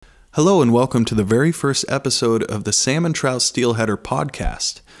Hello and welcome to the very first episode of the Salmon Trout Steelheader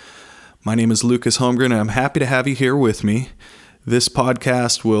podcast. My name is Lucas Holmgren and I'm happy to have you here with me. This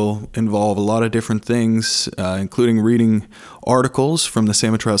podcast will involve a lot of different things, including reading articles from the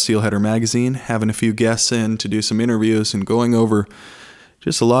Salmon Trout Steelheader magazine, having a few guests in to do some interviews, and going over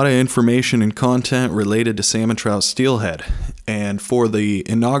just a lot of information and content related to salmon trout steelhead. And for the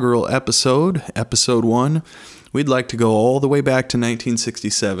inaugural episode, episode 1, we'd like to go all the way back to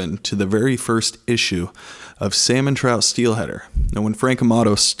 1967 to the very first issue of Salmon Trout Steelheader. Now, when Frank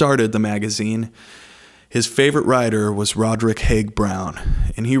Amato started the magazine, his favorite writer was Roderick Haig Brown,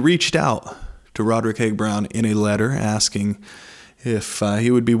 and he reached out to Roderick Haig Brown in a letter asking if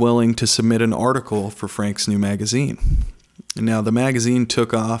he would be willing to submit an article for Frank's new magazine. Now, the magazine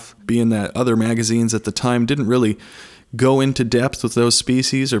took off, being that other magazines at the time didn't really go into depth with those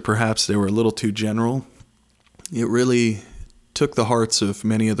species, or perhaps they were a little too general. It really took the hearts of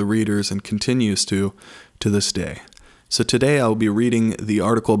many of the readers and continues to this day. So today I'll be reading the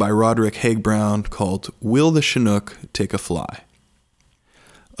article by Roderick Haig Brown called "Will the Chinook Take a Fly?"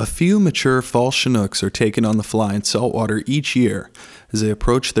 A few mature fall Chinooks are taken on the fly in saltwater each year as they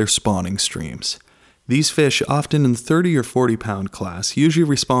approach their spawning streams. These fish, often in the 30 or 40 pound class, usually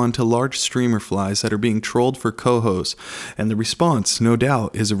respond to large streamer flies that are being trolled for cohos, and the response, no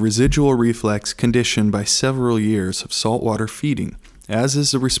doubt, is a residual reflex conditioned by several years of saltwater feeding, as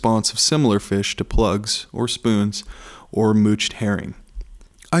is the response of similar fish to plugs or spoons or mooched herring.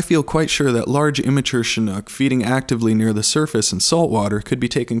 I feel quite sure that large immature Chinook feeding actively near the surface in saltwater could be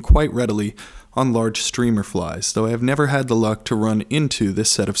taken quite readily on large streamer flies, though I have never had the luck to run into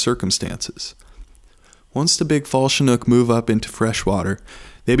this set of circumstances. Once the big fall Chinook move up into freshwater,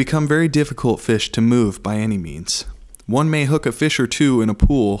 they become very difficult fish to move by any means. One may hook a fish or two in a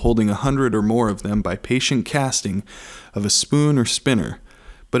pool holding 100 or more of them by patient casting of a spoon or spinner,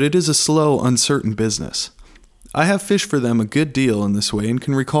 but it is a slow, uncertain business. I have fished for them a good deal in this way and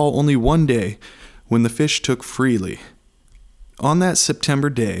can recall only one day when the fish took freely. On that September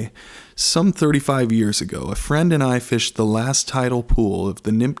day, some 35 years ago, a friend and I fished the last tidal pool of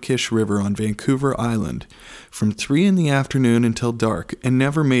the Nipkish River on Vancouver Island from 3 in the afternoon until dark and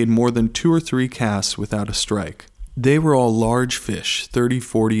never made more than 2 or 3 casts without a strike. They were all large fish, 30,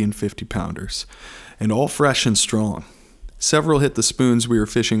 40, and 50 pounders, and all fresh and strong. Several hit the spoons we were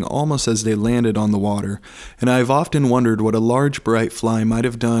fishing almost as they landed on the water, and I have often wondered what a large bright fly might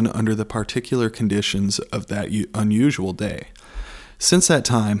have done under the particular conditions of that unusual day. Since that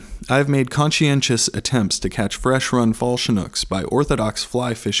time, I have made conscientious attempts to catch fresh-run fall Chinooks by orthodox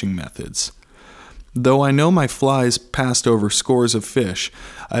fly fishing methods. Though I know my flies passed over scores of fish,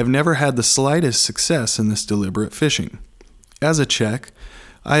 I have never had the slightest success in this deliberate fishing. As a check,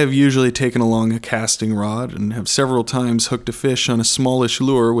 I have usually taken along a casting rod and have several times hooked a fish on a smallish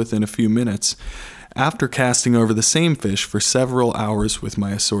lure within a few minutes, after casting over the same fish for several hours with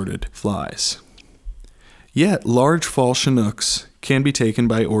my assorted flies. Yet, large fall Chinooks can be taken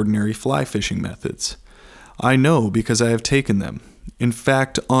by ordinary fly fishing methods. I know because I have taken them. In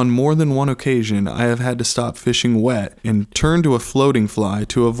fact, on more than one occasion, I have had to stop fishing wet and turn to a floating fly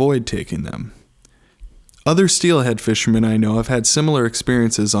to avoid taking them. Other steelhead fishermen I know have had similar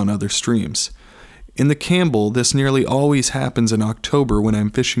experiences on other streams. In the Campbell, this nearly always happens in October when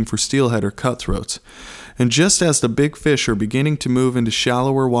I'm fishing for steelhead or cutthroats, and just as the big fish are beginning to move into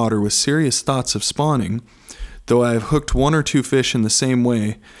shallower water with serious thoughts of spawning, though I have hooked 1 or 2 fish in the same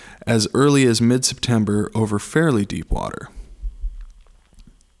way as early as mid-September over fairly deep water.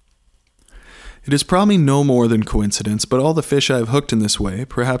 It is probably no more than coincidence, but all the fish I have hooked in this way,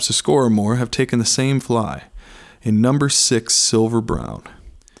 perhaps a score or more, have taken the same fly, a number 6 silver brown.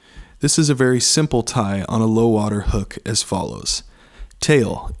 This is a very simple tie on a low water hook as follows: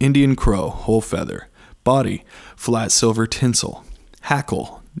 tail, Indian crow, whole feather; body, flat silver tinsel;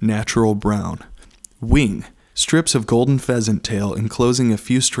 hackle, natural brown; wing, strips of golden pheasant tail enclosing a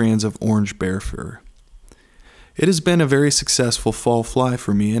few strands of orange bear fur. It has been a very successful fall fly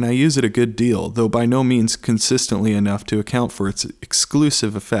for me, and I use it a good deal, though by no means consistently enough to account for its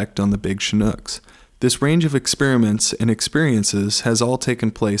exclusive effect on the big Chinooks. This range of experiments and experiences has all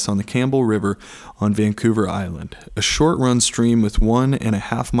taken place on the Campbell River on Vancouver Island, a short-run stream with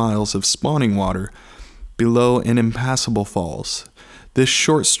 1.5 miles of spawning water below an impassable falls. This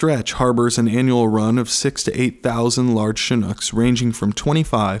short stretch harbors an annual run of 6,000 to 8,000 large Chinooks ranging from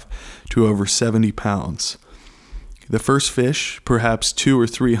 25 to over 70 pounds. The first fish, perhaps 200 or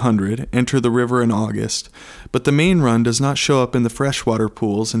 300, enter the river in August, but the main run does not show up in the freshwater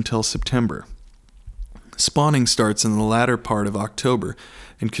pools until September. Spawning starts in the latter part of October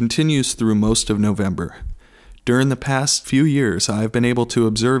and continues through most of November. During the past few years, I have been able to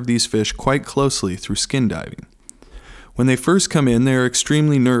observe these fish quite closely through skin diving. When they first come in, they are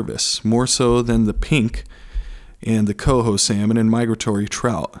extremely nervous, more so than the pink and the coho salmon and migratory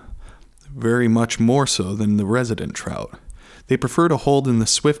trout, very much more so than the resident trout. They prefer to hold in the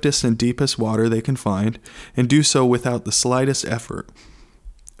swiftest and deepest water they can find, and do so without the slightest effort.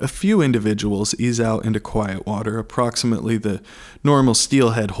 A few individuals ease out into quiet water, approximately the normal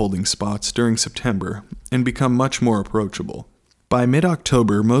steelhead holding spots during September, and become much more approachable. By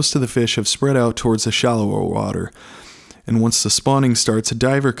mid-October, most of the fish have spread out towards the shallower water, and once the spawning starts, a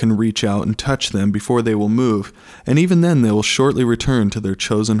diver can reach out and touch them before they will move, and even then they will shortly return to their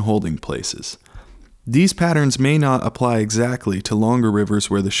chosen holding places. These patterns may not apply exactly to longer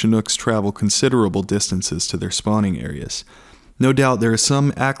rivers where the Chinooks travel considerable distances to their spawning areas. No doubt there is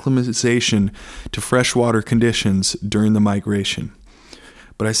some acclimatization to freshwater conditions during the migration,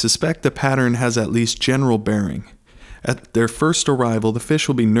 but I suspect the pattern has at least general bearing. At their first arrival, the fish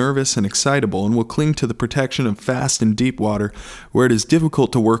will be nervous and excitable and will cling to the protection of fast and deep water where it is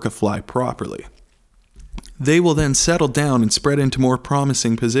difficult to work a fly properly. They will then settle down and spread into more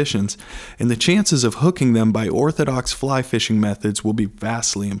promising positions, and the chances of hooking them by orthodox fly fishing methods will be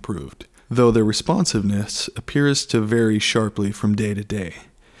vastly improved, though their responsiveness appears to vary sharply from day to day.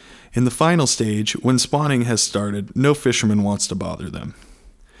 In the final stage, when spawning has started, no fisherman wants to bother them.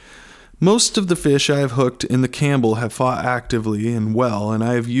 Most of the fish I have hooked in the Campbell have fought actively and well, and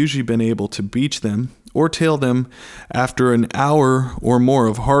I have usually been able to beach them or tail them after an hour or more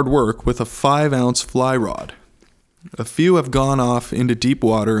of hard work with a 5-ounce fly rod. A few have gone off into deep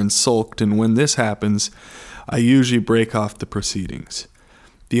water and sulked, and when this happens, I usually break off the proceedings.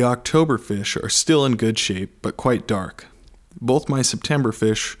 The October fish are still in good shape, but quite dark. Both my September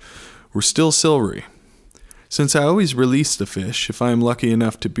fish were still silvery. Since I always release the fish, if I am lucky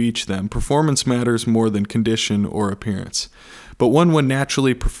enough to beach them, performance matters more than condition or appearance. But one would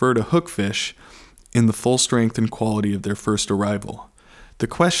naturally prefer to hook fish in the full strength and quality of their first arrival. The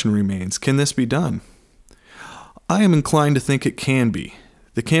question remains, can this be done? I am inclined to think it can be.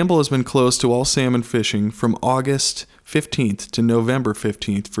 The Campbell has been closed to all salmon fishing from August 15th to November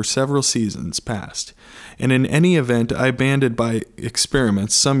 15th for several seasons past, and in any event I abandoned by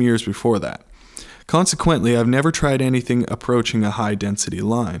experiments some years before that. Consequently, I've never tried anything approaching a high-density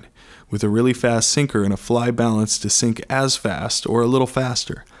line, with a really fast sinker and a fly balance to sink as fast or a little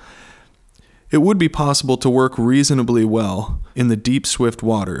faster. It would be possible to work reasonably well in the deep, swift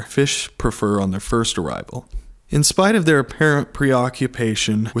water fish prefer on their first arrival. In spite of their apparent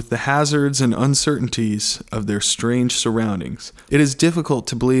preoccupation with the hazards and uncertainties of their strange surroundings, it is difficult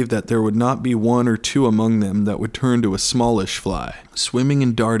to believe that there would not be one or two among them that would turn to a smallish fly, swimming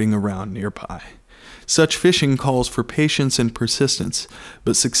and darting around nearby. Such fishing calls for patience and persistence,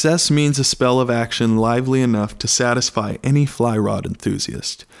 but success means a spell of action lively enough to satisfy any fly rod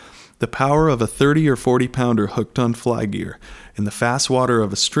enthusiast. The power of a 30 or 40 pounder hooked on fly gear in the fast water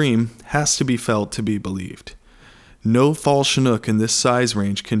of a stream has to be felt to be believed. No fall Chinook in this size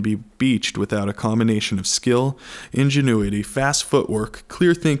range can be beached without a combination of skill, ingenuity, fast footwork,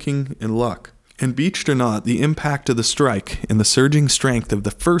 clear thinking, and luck. And beached or not, the impact of the strike and the surging strength of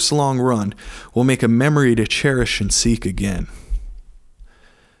the first long run will make a memory to cherish and seek again.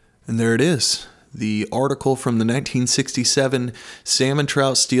 And there it is, the article from the 1967 Salmon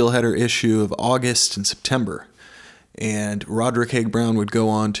Trout Steelheader issue of August and September. And Roderick Haig Brown would go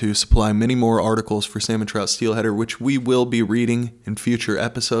on to supply many more articles for Salmon Trout Steelheader, which we will be reading in future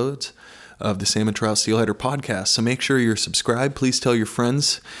episodes of the Salmon Trout Steelheader podcast. So make sure you're subscribed. Please tell your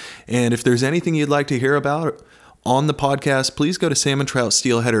friends. And if there's anything you'd like to hear about on the podcast, please go to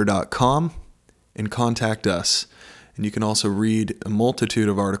salmontroutsteelheader.com and contact us. And you can also read a multitude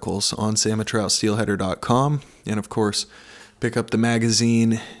of articles on salmontroutsteelheader.com. And of course, pick up the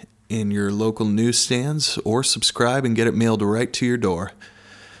magazine in your local newsstands or subscribe and get it mailed right to your door.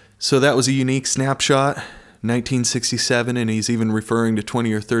 So that was a unique snapshot. 1967, and he's even referring to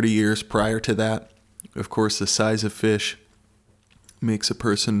 20 or 30 years prior to that. Of course, the size of fish makes a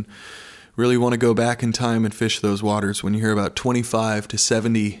person really want to go back in time and fish those waters when you hear about 25 to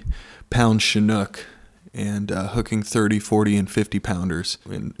 70 pound Chinook and hooking 30, 40, and 50 pounders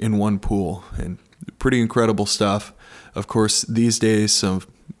in one pool. And pretty incredible stuff. Of course, these days, some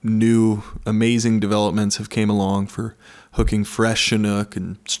new amazing developments have came along for hooking fresh Chinook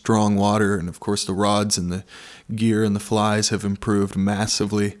and strong water, and of course the rods and the gear and the flies have improved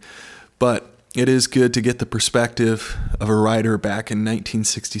massively. But it is good to get the perspective of a writer back in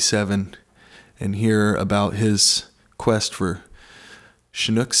 1967 and hear about his quest for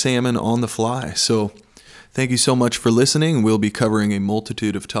Chinook salmon on the fly. So Thank you so much for listening. We'll be covering a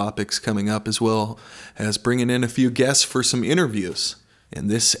multitude of topics coming up, as well as bringing in a few guests for some interviews. And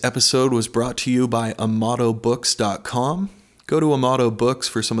this episode was brought to you by AmatoBooks.com. Go to Amato Books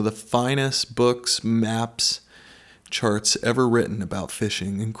for some of the finest books, maps, charts ever written about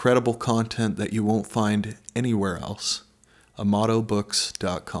fishing. Incredible content that you won't find anywhere else.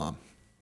 AmatoBooks.com.